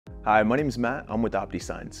Hi, my name is Matt. I'm with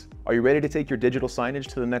OptiSigns. Are you ready to take your digital signage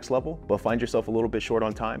to the next level, but find yourself a little bit short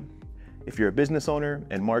on time? If you're a business owner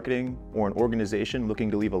in marketing or an organization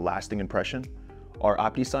looking to leave a lasting impression, our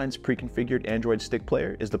OptiSigns pre-configured Android stick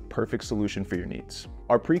player is the perfect solution for your needs.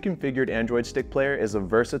 Our pre-configured Android stick player is a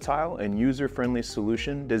versatile and user-friendly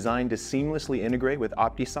solution designed to seamlessly integrate with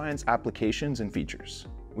OptiSigns applications and features.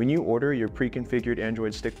 When you order your pre-configured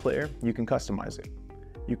Android stick player, you can customize it.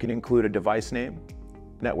 You can include a device name,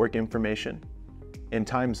 network information, and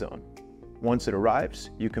time zone. Once it arrives,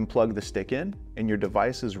 you can plug the stick in and your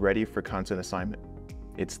device is ready for content assignment.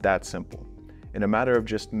 It's that simple. In a matter of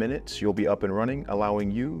just minutes, you'll be up and running, allowing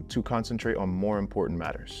you to concentrate on more important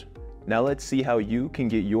matters. Now let's see how you can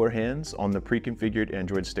get your hands on the pre-configured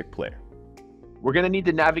Android stick player. We're going to need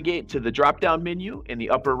to navigate to the drop-down menu in the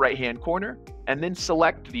upper right-hand corner and then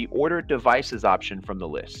select the Order Devices option from the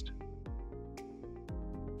list.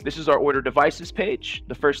 This is our Order Devices page.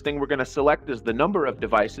 The first thing we're going to select is the number of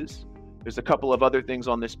devices. There's a couple of other things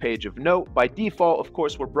on this page of note. By default, of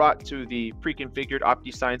course, we're brought to the pre-configured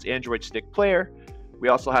OptiSigns Android stick player. We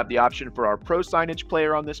also have the option for our Pro Signage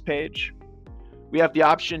player on this page. We have the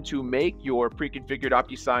option to make your pre-configured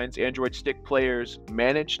OptiSigns Android stick players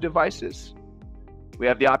manage devices. We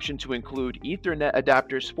have the option to include Ethernet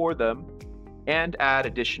adapters for them and add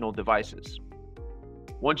additional devices.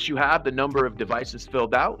 Once you have the number of devices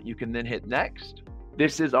filled out, you can then hit Next.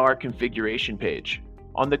 This is our configuration page.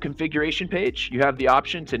 On the configuration page, you have the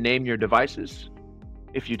option to name your devices.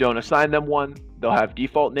 If you don't assign them one, they'll have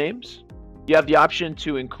default names. You have the option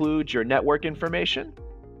to include your network information.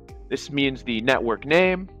 This means the network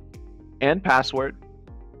name and password.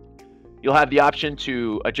 You'll have the option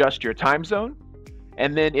to adjust your time zone.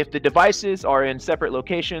 And then if the devices are in separate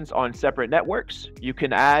locations on separate networks, you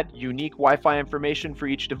can add unique Wi-Fi information for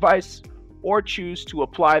each device or choose to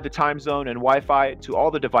apply the time zone and Wi-Fi to all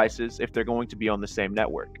the devices if they're going to be on the same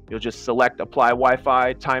network. You'll just select Apply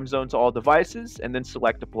Wi-Fi time zone to all devices and then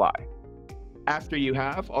select Apply. After you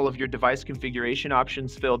have all of your device configuration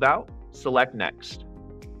options filled out, select Next.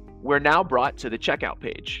 We're now brought to the checkout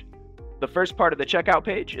page. The first part of the checkout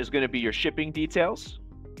page is going to be your shipping details.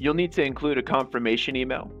 You'll need to include a confirmation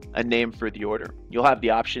email, a name for the order. You'll have the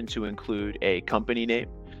option to include a company name.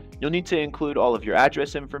 You'll need to include all of your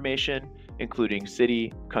address information, including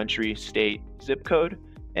city, country, state, zip code,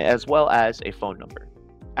 as well as a phone number.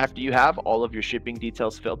 After you have all of your shipping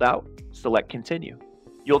details filled out, select Continue.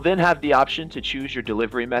 You'll then have the option to choose your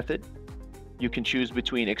delivery method. You can choose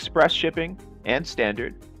between express shipping and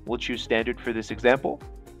standard. We'll choose standard for this example.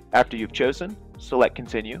 After you've chosen, select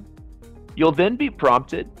Continue. You'll then be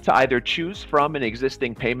prompted to either choose from an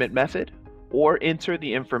existing payment method or enter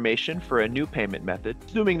the information for a new payment method.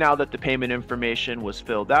 Assuming now that the payment information was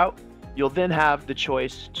filled out, you'll then have the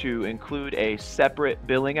choice to include a separate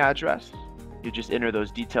billing address. You just enter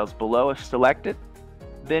those details below if selected,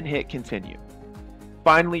 then hit Continue.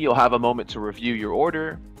 Finally, you'll have a moment to review your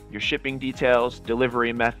order, your shipping details,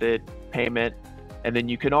 delivery method, payment, and then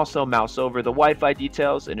you can also mouse over the Wi-Fi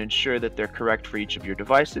details and ensure that they're correct for each of your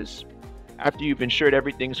devices. After you've ensured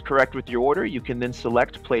everything's correct with your order, you can then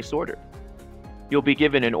select Place Order. You'll be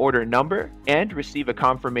given an order number and receive a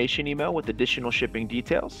confirmation email with additional shipping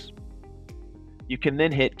details. You can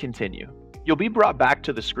then hit Continue. You'll be brought back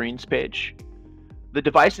to the Screens page. The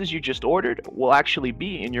devices you just ordered will actually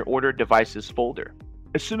be in your Ordered Devices folder.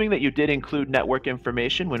 Assuming that you did include network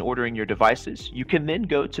information when ordering your devices, you can then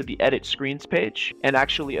go to the Edit Screens page and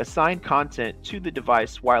actually assign content to the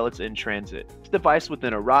device while it's in transit. This device would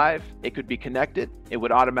then arrive, it could be connected, it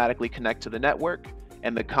would automatically connect to the network,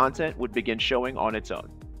 and the content would begin showing on its own.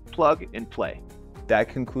 Plug and play. That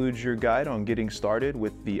concludes your guide on getting started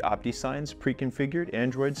with the OptiSigns pre-configured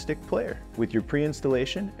Android stick player. With your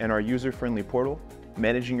pre-installation and our user-friendly portal,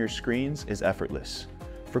 managing your screens is effortless.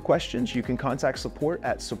 For questions, you can contact support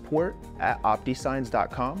at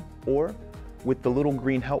optisigns.com or with the little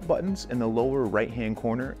green help buttons in the lower right-hand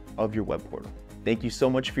corner of your web portal. Thank you so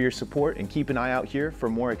much for your support and keep an eye out here for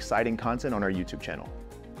more exciting content on our YouTube channel.